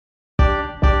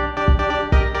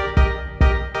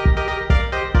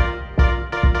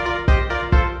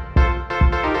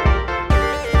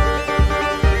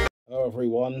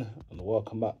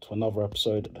welcome back to another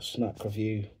episode of the Snack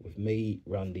Review with me,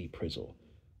 Randy Prizzle.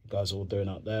 You guys all doing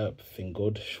out there? Everything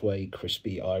good? Shway,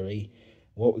 crispy, irie.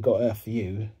 What we got here for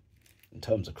you, in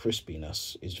terms of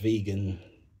crispiness, is vegan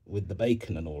with the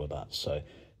bacon and all of that. So,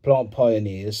 Plant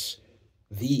Pioneers,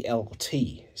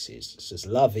 VLT. It says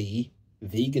La Vie,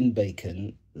 vegan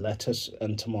bacon, lettuce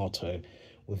and tomato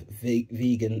with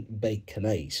vegan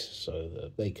baconaise. So,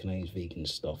 the baconaise vegan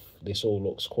stuff. This all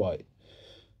looks quite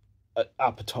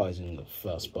appetizing at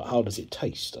first, but how does it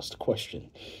taste? That's the question.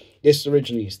 This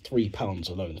originally is £3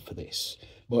 alone for this,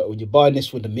 but when you're buying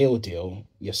this with a meal deal,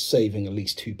 you're saving at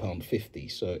least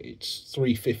 £2.50, so it's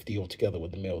 £3.50 altogether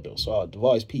with the meal deal. So I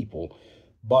advise people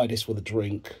buy this with a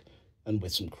drink and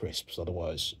with some crisps,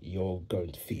 otherwise you're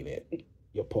going to feel it.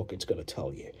 Your pocket's going to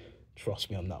tell you. Trust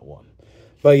me on that one.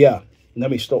 But yeah, let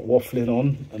me stop waffling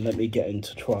on and let me get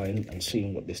into trying and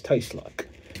seeing what this tastes like.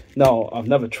 Now, I've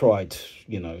never tried,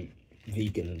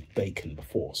 vegan bacon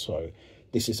before, so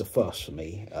this is a first for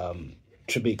me.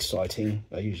 Should be exciting.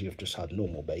 I usually have just had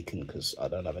normal bacon because I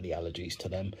don't have any allergies to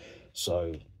them,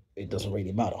 so it doesn't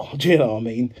really matter. Do you know what I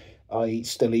mean? I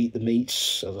still eat the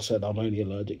meats. As I said, I'm only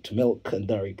allergic to milk and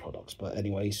dairy products. But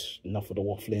anyways, enough of the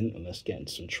waffling and let's get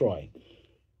into some trying.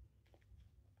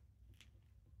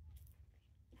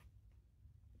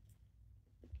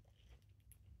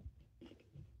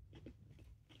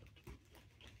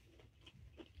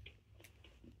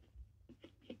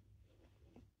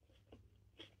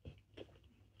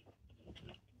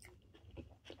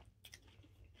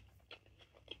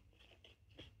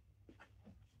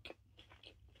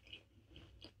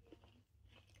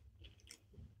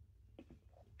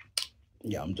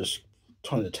 Yeah, I'm just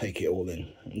trying to take it all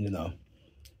in,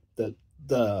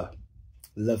 the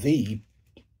La Vie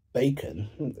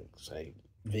bacon, say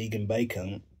vegan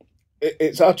bacon,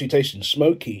 it's actually tasting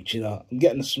smoky, I'm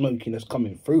getting the smokiness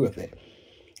coming through with it,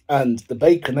 and the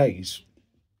baconaise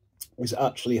is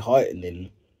actually heightening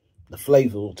the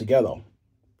flavour altogether.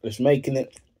 It's making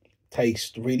it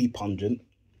taste really pungent.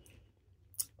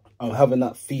 I'm having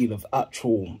that feel of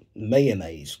actual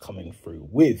mayonnaise coming through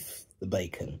with the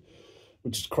bacon,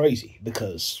 which is crazy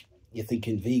because you're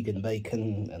thinking vegan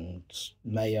bacon and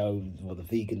mayo, or the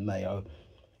vegan mayo,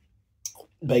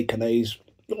 baconaise,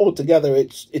 altogether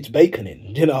it's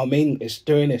baconing, you know what I mean? It's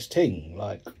doing its thing.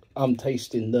 Like, I'm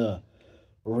tasting the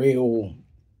real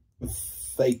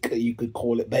fake, you could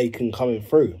call it, bacon coming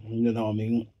through, you know what I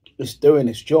mean? It's doing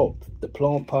its job. The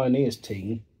Plant Pioneers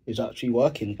team is actually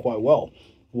working quite well.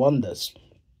 Wonders,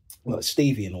 like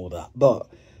Stevie and all that. But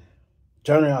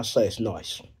generally I'd say it's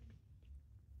nice.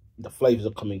 The flavours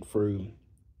are coming through.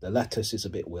 The lettuce is a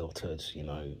bit wilted,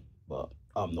 but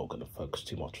I'm not going to focus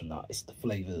too much on that. It's the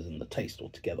flavours and the taste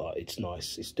altogether. It's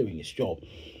nice. It's doing its job.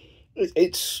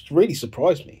 It's really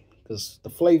surprised me because the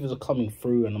flavours are coming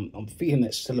through and I'm feeling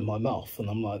it still in my mouth. And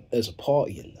I'm like, there's a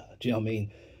party in there. Do you know what I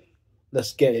mean?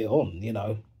 Let's get it on,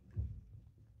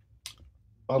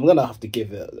 I'm going to have to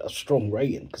give it a strong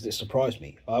rating because it surprised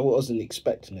me. I wasn't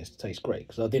expecting this to taste great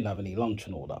because I didn't have any lunch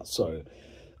and all that. So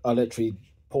I literally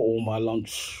put all my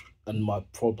lunch and my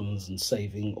problems and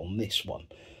saving on this one,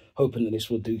 hoping that this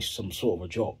will do some sort of a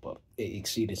job, but it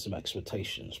exceeded some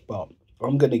expectations. But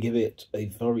I'm going to give it a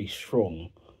very strong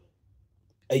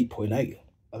 8.8.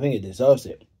 I think it deserves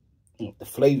it. The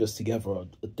flavours together are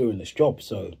doing this job.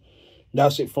 So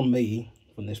that's it from me,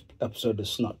 from this episode of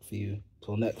Snack Review.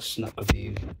 Till next Snack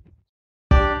Review.